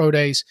 most pro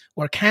days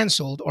were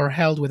canceled or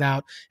held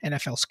without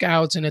NFL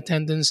scouts in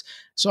attendance.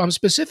 So I'm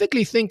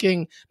specifically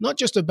thinking not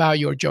just about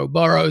your Joe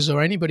Burrows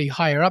or anybody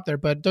higher up there,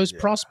 but those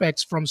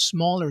prospects from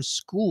smaller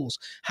schools.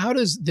 How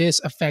does this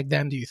affect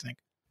them, do you think?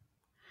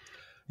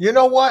 You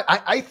know what?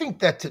 I think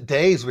that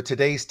with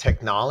today's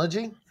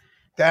technology,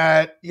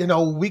 that,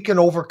 we can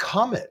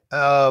overcome it.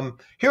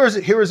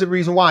 Here's a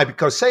reason why.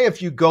 Because say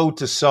if you go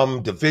to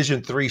some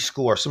Division III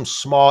school or some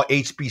small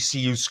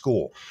HBCU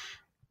school,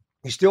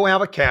 you still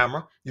have a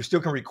camera, you still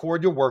can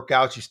record your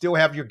workouts, you still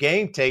have your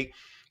game tape.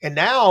 And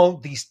now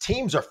these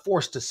teams are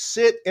forced to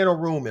sit in a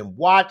room and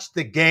watch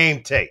the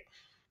game tape.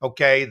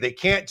 Okay. They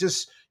can't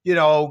just,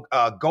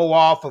 go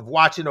off of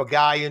watching a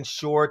guy in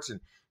shorts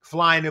and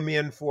flying him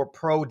in for a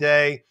pro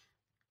day,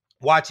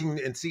 watching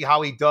and see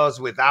how he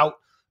does without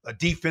a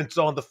defense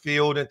on the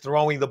field and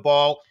throwing the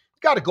ball. You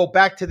got to go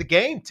back to the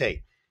game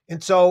tape.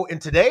 And so in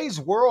today's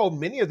world,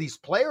 many of these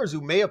players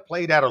who may have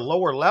played at a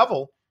lower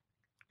level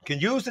can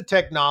use the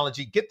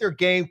technology, get their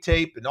game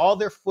tape and all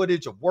their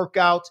footage of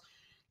workouts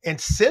and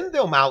send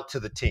them out to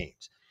the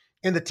teams.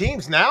 And the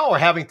teams now are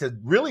having to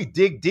really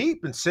dig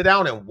deep and sit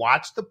down and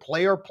watch the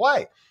player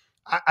play.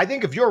 I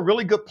think if you're a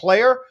really good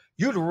player,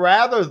 you'd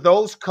rather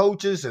those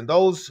coaches and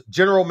those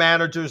general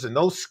managers and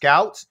those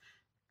scouts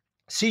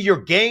see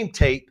your game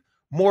tape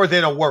more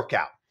than a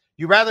workout.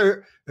 You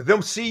rather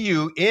them see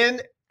you in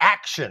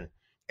action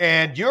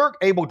and you're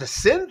able to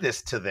send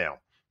this to them.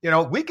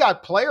 We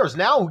got players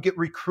now who get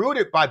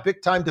recruited by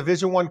big time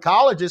Division I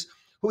colleges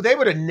who they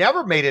would have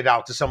never made it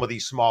out to some of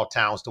these small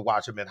towns to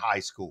watch them in high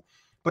school.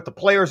 But the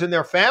players and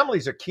their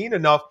families are keen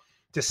enough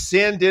to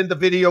send in the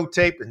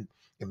videotape and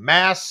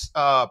mass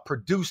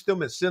produce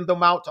them and send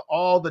them out to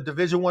all the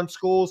Division I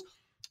schools.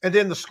 And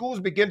then the schools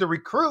begin to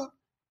recruit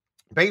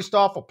based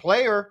off a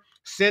player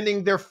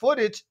sending their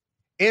footage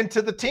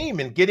into the team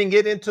and getting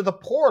it into the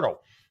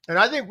portal. And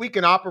I think we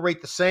can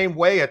operate the same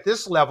way at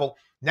this level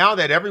now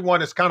that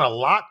everyone is kind of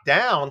locked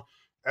down.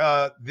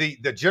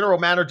 The general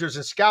managers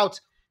and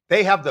scouts,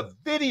 they have the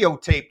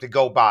videotape to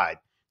go by.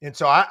 And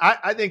so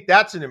I think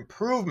that's an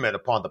improvement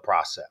upon the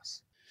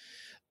process.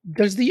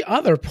 There's the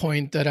other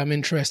point that I'm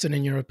interested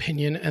in your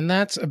opinion, and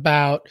that's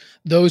about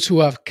those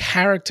who have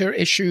character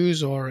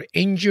issues or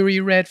injury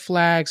red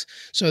flags.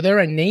 So they're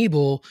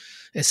unable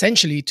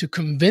essentially to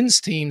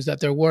convince teams that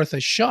they're worth a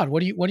shot.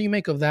 What do you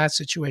make of that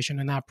situation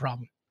and that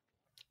problem?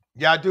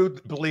 Yeah, I do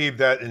believe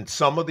that in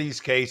some of these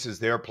cases,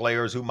 there are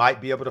players who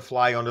might be able to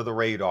fly under the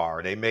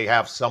radar. They may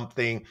have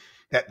something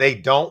that they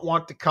don't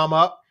want to come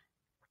up.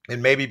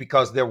 And maybe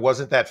because there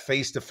wasn't that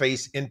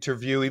face-to-face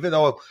interview, even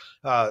though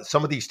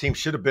some of these teams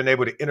should have been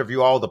able to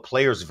interview all the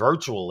players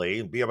virtually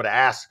and be able to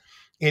ask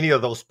any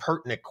of those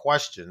pertinent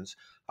questions.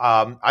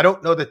 I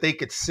don't know that they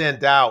could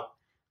send out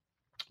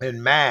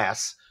en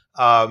masse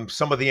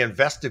some of the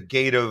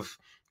investigative,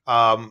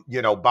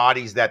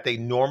 bodies that they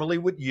normally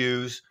would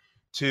use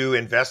to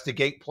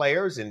investigate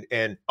players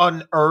and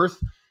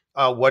unearth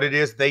what it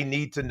is they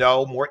need to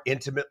know more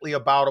intimately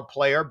about a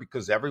player,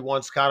 because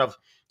everyone's kind of,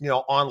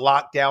 on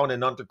lockdown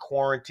and under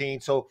quarantine.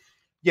 So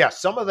yeah,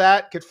 some of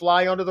that could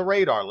fly under the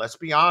radar. Let's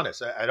be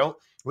honest.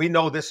 We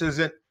know this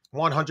isn't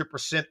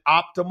 100%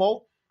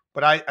 optimal,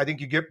 But I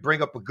think you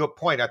bring up a good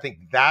point. I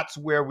think that's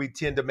where we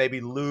tend to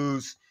maybe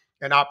lose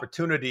an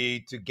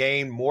opportunity to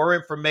gain more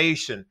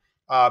information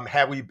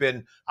had we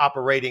been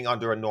operating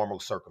under a normal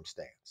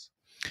circumstance.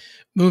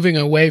 Moving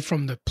away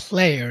from the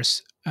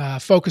players,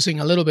 focusing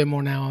a little bit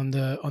more now on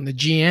the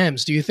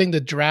GMs. Do you think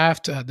the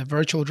draft, the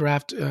virtual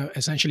draft,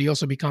 essentially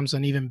also becomes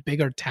an even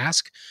bigger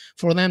task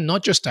for them,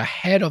 not just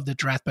ahead of the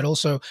draft, but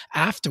also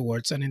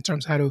afterwards, and in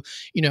terms of how to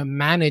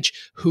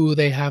manage who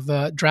they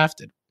have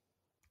drafted?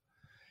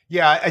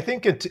 Yeah, I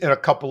think in a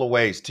couple of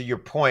ways. To your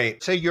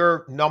point, say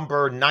you're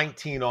number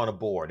 19 on a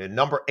board, and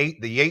number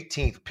 8, the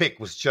 18th pick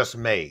was just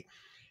made,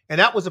 and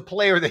that was a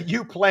player that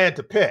you planned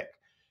to pick.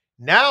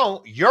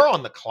 Now you're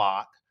on the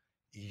clock.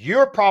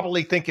 You're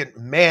probably thinking,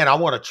 man, I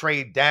want to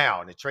trade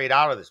down and trade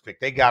out of this pick.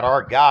 They got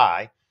our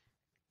guy,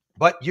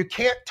 but you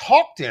can't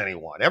talk to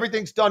anyone.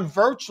 Everything's done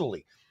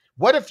virtually.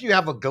 What if you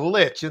have a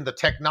glitch in the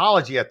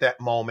technology at that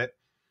moment,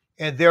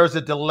 and there's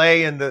a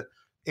delay in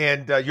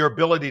your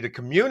ability to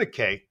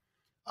communicate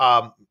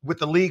with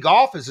the league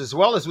office as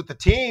well as with the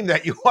team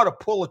that you want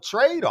to pull a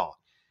trade on?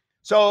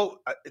 So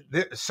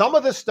some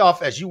of this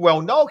stuff, as you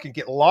well know, can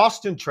get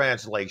lost in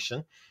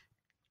translation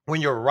when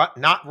you're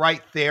not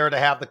right there to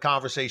have the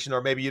conversation,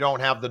 or maybe you don't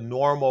have the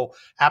normal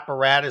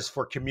apparatus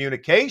for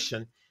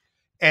communication,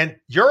 and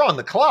you're on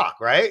the clock,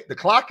 right? The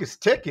clock is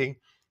ticking,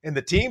 and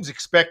the teams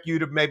expect you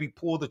to maybe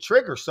pull the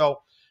trigger.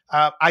 So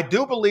I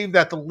do believe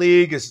that the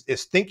league is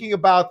thinking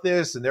about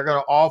this, and they're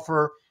going to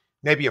offer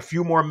maybe a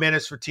few more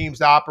minutes for teams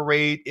to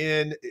operate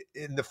in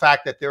the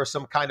fact that there's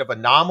some kind of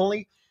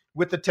anomaly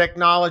with the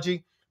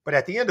technology. But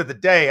at the end of the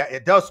day,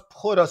 it does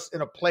put us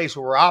in a place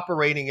where we're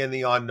operating in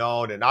the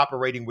unknown and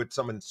operating with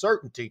some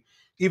uncertainty,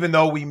 even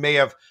though we may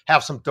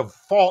have some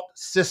default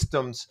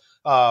systems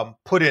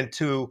put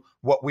into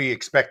what we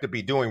expect to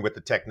be doing with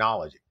the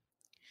technology.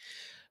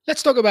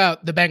 Let's talk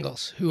about the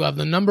Bengals, who have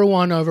the number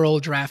 1 overall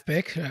draft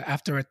pick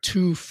after a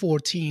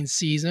 2-14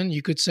 season.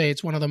 You could say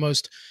it's one of the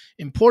most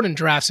important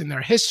drafts in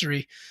their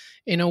history.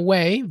 In a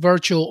way,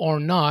 virtual or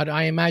not,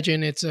 I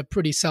imagine it's a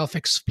pretty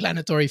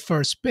self-explanatory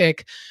first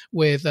pick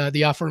with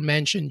the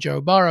aforementioned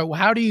Joe Burrow.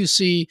 How do you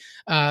see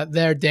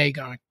their day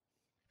going?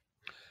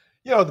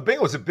 The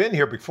Bengals have been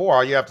here before.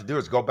 All you have to do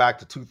is go back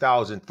to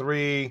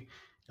 2003.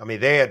 I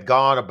mean, they had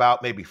gone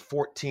about maybe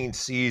 14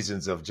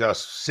 seasons of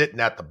just sitting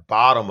at the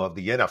bottom of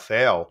the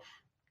NFL.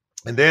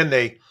 And then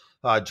they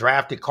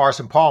drafted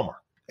Carson Palmer.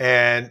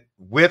 And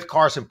with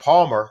Carson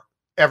Palmer,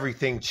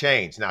 everything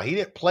changed. Now, he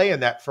didn't play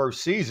in that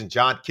first season.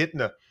 John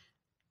Kitna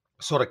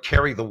sort of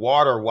carried the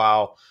water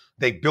while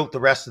they built the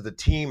rest of the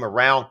team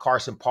around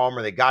Carson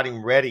Palmer. They got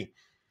him ready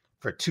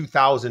for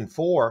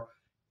 2004.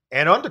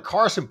 And under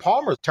Carson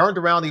Palmer, turned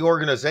around the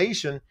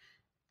organization,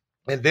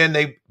 and then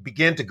they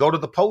began to go to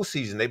the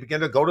postseason. They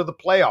began to go to the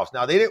playoffs.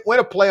 Now, they didn't win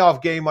a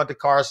playoff game under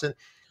Carson,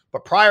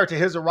 but prior to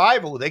his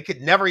arrival, they could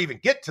never even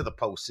get to the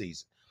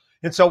postseason.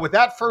 And so with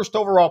that first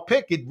overall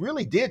pick, it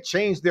really did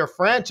change their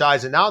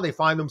franchise, and now they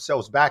find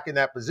themselves back in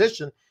that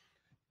position.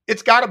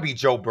 It's got to be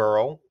Joe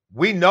Burrow.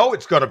 We know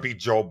it's going to be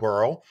Joe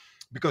Burrow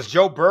because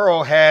Joe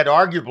Burrow had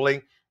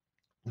arguably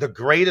the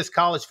greatest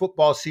college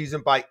football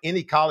season by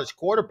any college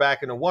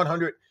quarterback in the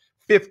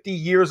 150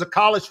 years of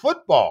college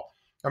football.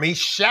 I mean, he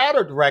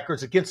shattered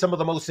records against some of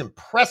the most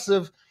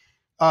impressive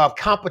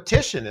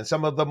competition and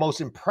some of the most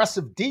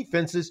impressive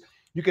defenses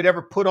you could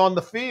ever put on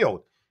the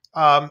field.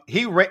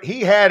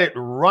 He had it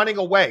running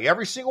away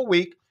every single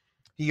week.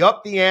 He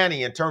upped the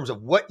ante in terms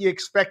of what you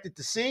expected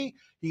to see.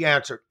 He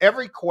answered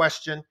every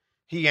question.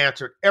 He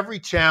answered every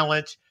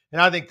challenge. And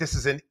I think this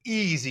is an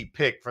easy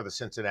pick for the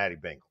Cincinnati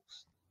Bengals.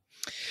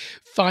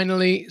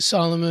 Finally,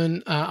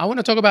 Solomon, I want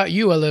to talk about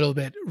you a little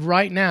bit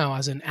right now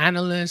as an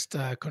analyst,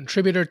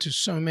 contributor to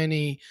so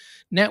many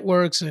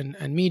networks and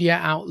media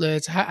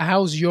outlets.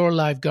 How's your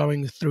life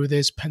going through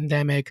this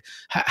pandemic?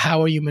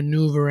 How are you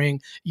maneuvering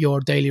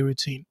your daily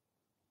routine?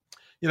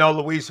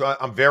 Luis,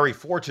 I'm very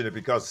fortunate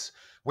because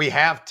we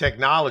have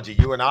technology.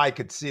 You and I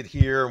could sit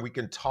here and we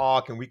can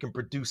talk and we can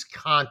produce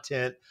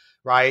content,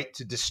 right,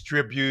 to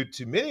distribute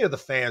to many of the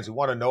fans who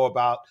want to know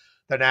about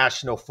the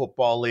National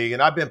Football League.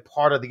 And I've been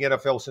part of the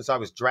NFL since I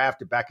was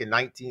drafted back in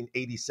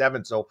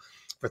 1987. So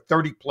for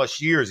 30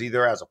 plus years,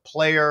 either as a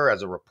player,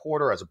 as a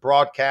reporter, as a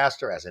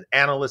broadcaster, as an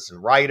analyst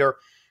and writer.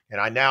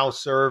 And I now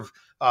serve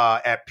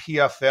at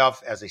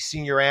PFF as a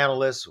senior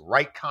analyst,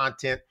 write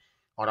content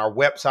on our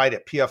website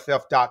at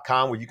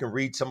pff.com, where you can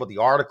read some of the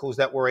articles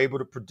that we're able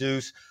to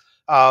produce.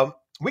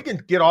 We can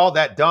get all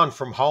that done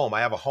from home.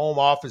 I have a home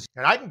office,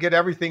 and I can get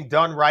everything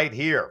done right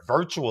here,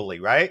 virtually,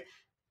 right?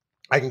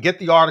 I can get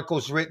the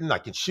articles written. I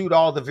can shoot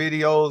all the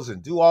videos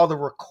and do all the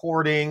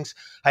recordings.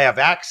 I have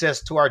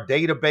access to our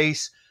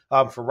database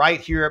for right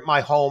here at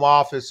my home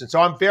office. And so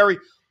I'm very,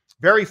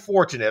 very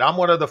fortunate. I'm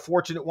one of the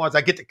fortunate ones.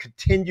 I get to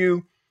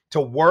continue to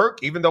work,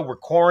 even though we're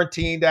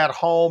quarantined at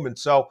home. And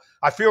so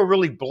I feel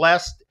really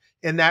blessed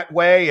in that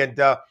way. And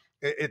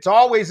it's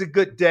always a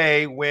good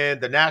day when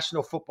the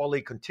National Football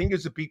League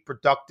continues to be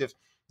productive.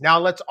 Now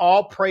let's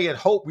all pray and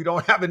hope we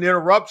don't have an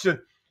interruption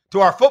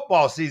to our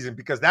football season,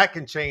 because that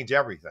can change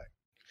everything.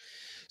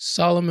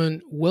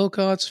 Solomon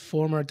Wilcots,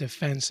 former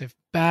defensive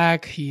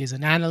back. He is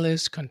an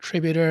analyst,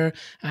 contributor,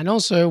 and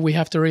also we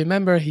have to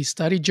remember he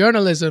studied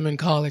journalism in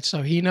college,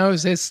 so he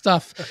knows his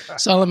stuff.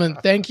 Solomon,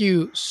 thank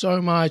you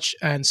so much,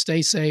 and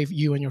stay safe,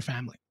 you and your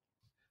family.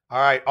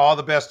 All right, all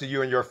the best to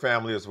you and your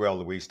family as well,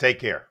 Luis. Take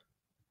care.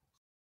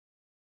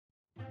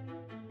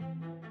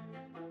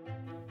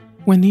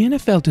 When the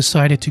NFL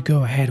decided to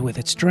go ahead with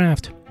its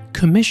draft,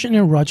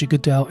 Commissioner Roger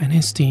Goodell and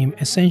his team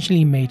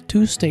essentially made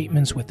two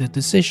statements with the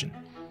decision.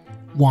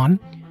 One,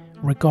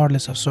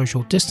 regardless of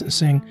social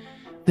distancing,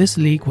 this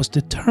league was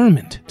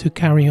determined to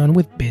carry on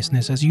with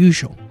business as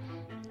usual.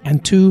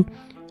 And two,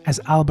 as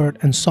Albert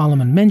and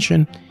Solomon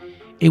mentioned,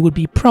 it would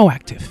be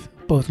proactive,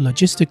 both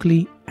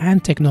logistically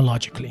and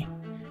technologically,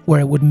 where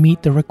it would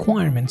meet the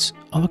requirements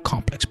of a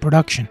complex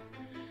production.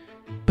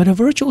 But a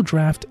virtual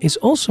draft is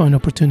also an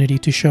opportunity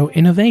to show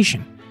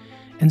innovation,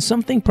 and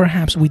something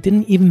perhaps we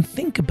didn't even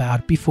think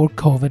about before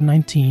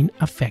COVID-19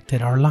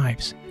 affected our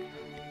lives.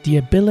 The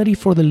ability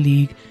for the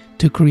league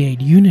to create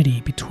unity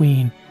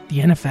between the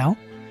NFL,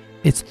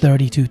 its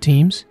 32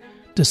 teams,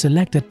 the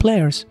selected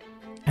players,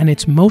 and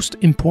its most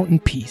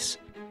important piece,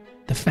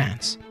 the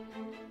fans.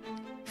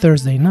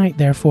 Thursday night,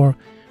 therefore,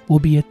 will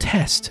be a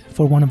test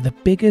for one of the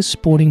biggest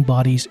sporting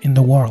bodies in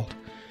the world,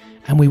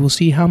 and we will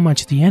see how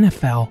much the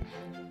NFL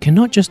can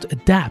not just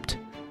adapt,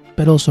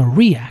 but also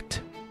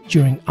react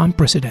during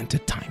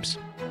unprecedented times.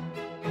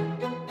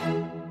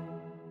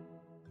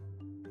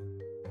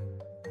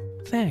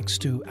 Thanks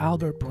to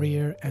Albert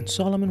Breer and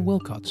Solomon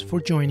Wilcots for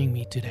joining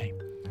me today.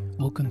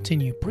 We'll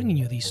continue bringing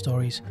you these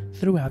stories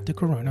throughout the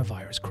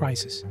coronavirus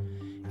crisis.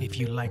 If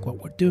you like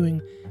what we're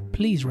doing,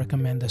 please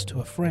recommend us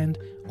to a friend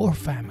or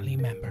family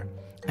member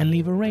and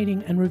leave a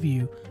rating and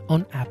review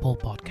on Apple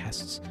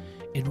Podcasts.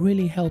 It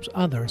really helps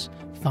others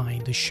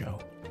find the show.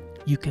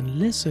 You can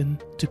listen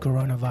to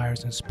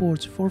Coronavirus and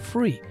Sports for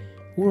free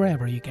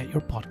wherever you get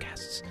your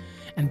podcasts.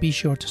 And be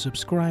sure to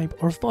subscribe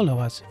or follow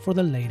us for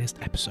the latest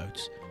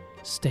episodes.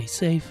 Stay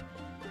safe,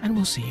 and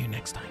we'll see you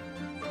next time.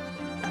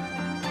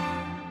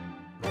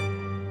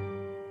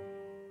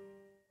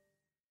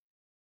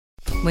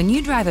 When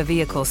you drive a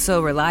vehicle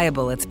so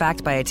reliable it's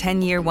backed by a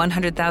 10-year,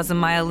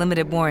 100,000-mile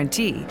limited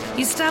warranty,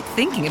 you stop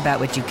thinking about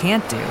what you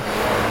can't do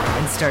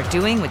and start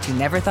doing what you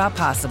never thought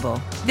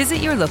possible. Visit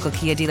your local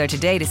Kia dealer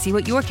today to see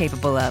what you're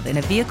capable of in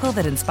a vehicle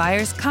that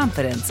inspires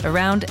confidence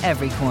around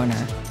every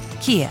corner.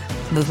 Kia,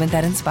 movement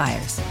that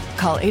inspires.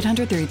 Call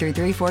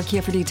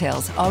 800-333-4KIA for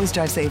details. Always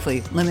drive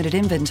safely. Limited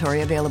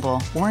inventory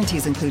available.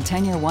 Warranties include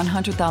 10-year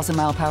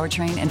 100,000-mile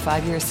powertrain and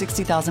 5-year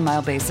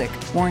 60,000-mile basic.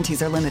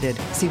 Warranties are limited.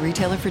 See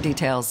retailer for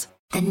details.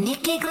 The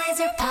Nikki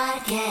Glaser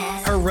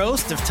Podcast. Her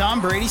roast of Tom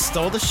Brady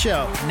stole the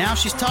show. Now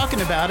she's talking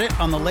about it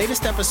on the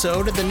latest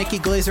episode of the Nikki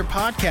Glaser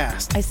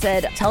Podcast. I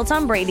said, tell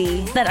Tom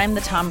Brady that I'm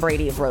the Tom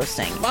Brady of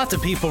roasting. Lots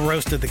of people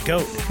roasted the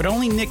GOAT, but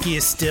only Nikki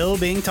is still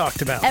being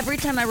talked about. Every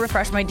time I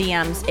refresh my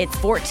DMs, it's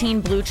 14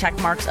 blue check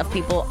marks of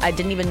people I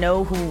didn't even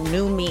know who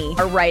knew me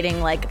are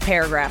writing like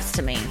paragraphs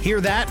to me.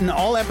 Hear that in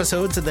all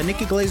episodes of the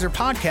Nikki Glaser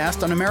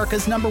Podcast on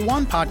America's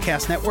 #1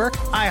 podcast network,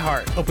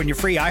 iHeart. Open your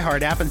free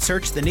iHeart app and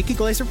search the Nikki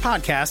Glaser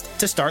Podcast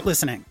to start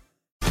listening.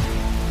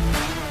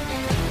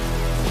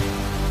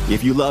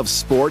 If you love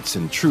sports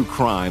and true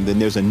crime, then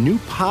there's a new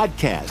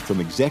podcast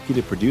from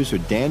executive producer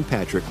Dan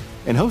Patrick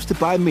and hosted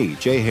by me,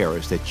 Jay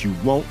Harris, that you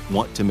won't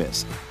want to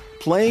miss.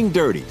 Playing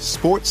Dirty: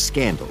 Sports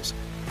Scandals.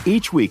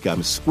 Each week,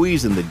 I'm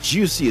squeezing the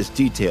juiciest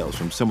details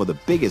from some of the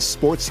biggest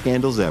sports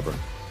scandals ever.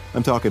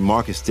 I'm talking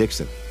Marcus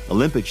Dixon,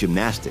 Olympic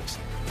gymnastics,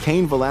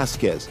 Cain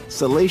Velasquez,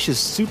 salacious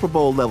Super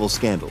Bowl-level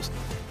scandals.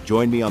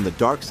 Join me on the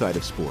dark side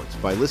of sports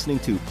by listening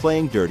to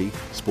Playing Dirty: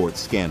 Sports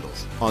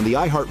Scandals on the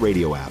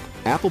iHeartRadio app,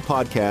 Apple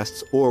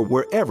Podcasts, or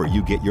wherever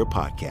you get your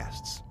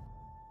podcasts.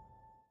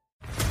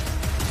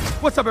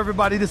 What's up,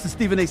 everybody? This is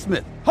Stephen A.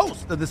 Smith,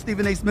 host of the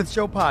Stephen A. Smith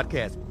Show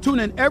podcast. Tune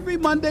in every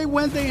Monday,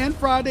 Wednesday, and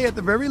Friday at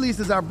the very least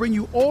as I bring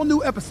you all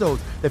new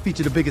episodes that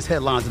feature the biggest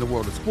headlines in the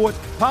world of sports,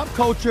 pop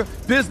culture,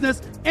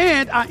 business,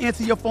 and I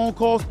answer your phone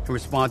calls and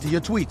respond to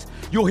your tweets.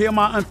 You'll hear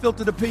my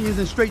unfiltered opinions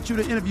and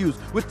straight-shooter interviews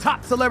with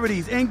top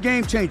celebrities and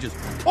game changers.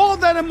 All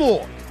that and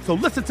more. So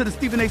listen to the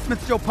Stephen A.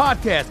 Smith Show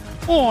podcast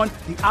on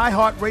the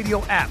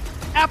iHeartRadio app,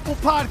 Apple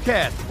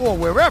Podcasts, or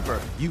wherever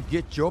you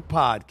get your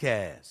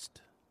podcast.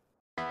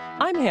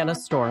 I'm Hannah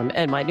Storm,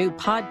 and my new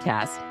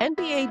podcast,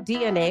 NBA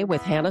DNA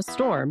with Hannah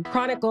Storm,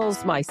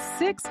 chronicles my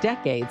 6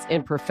 decades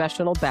in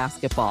professional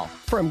basketball.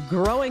 From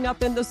growing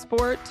up in the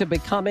sport to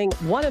becoming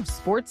one of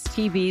sports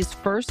TV's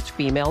first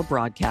female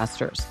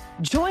broadcasters.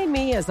 Join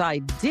me as I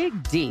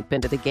dig deep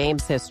into the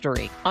game's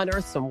history,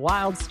 unearth some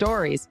wild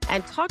stories,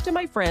 and talk to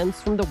my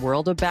friends from the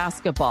world of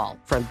basketball,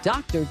 from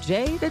Dr.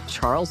 J to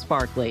Charles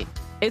Barkley.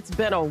 It's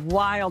been a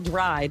wild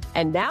ride,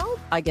 and now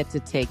I get to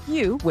take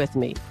you with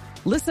me.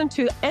 Listen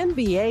to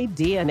NBA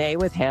DNA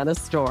with Hannah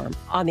Storm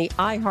on the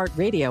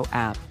iHeartRadio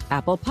app,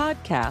 Apple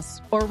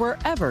Podcasts, or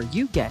wherever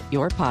you get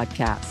your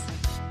podcasts.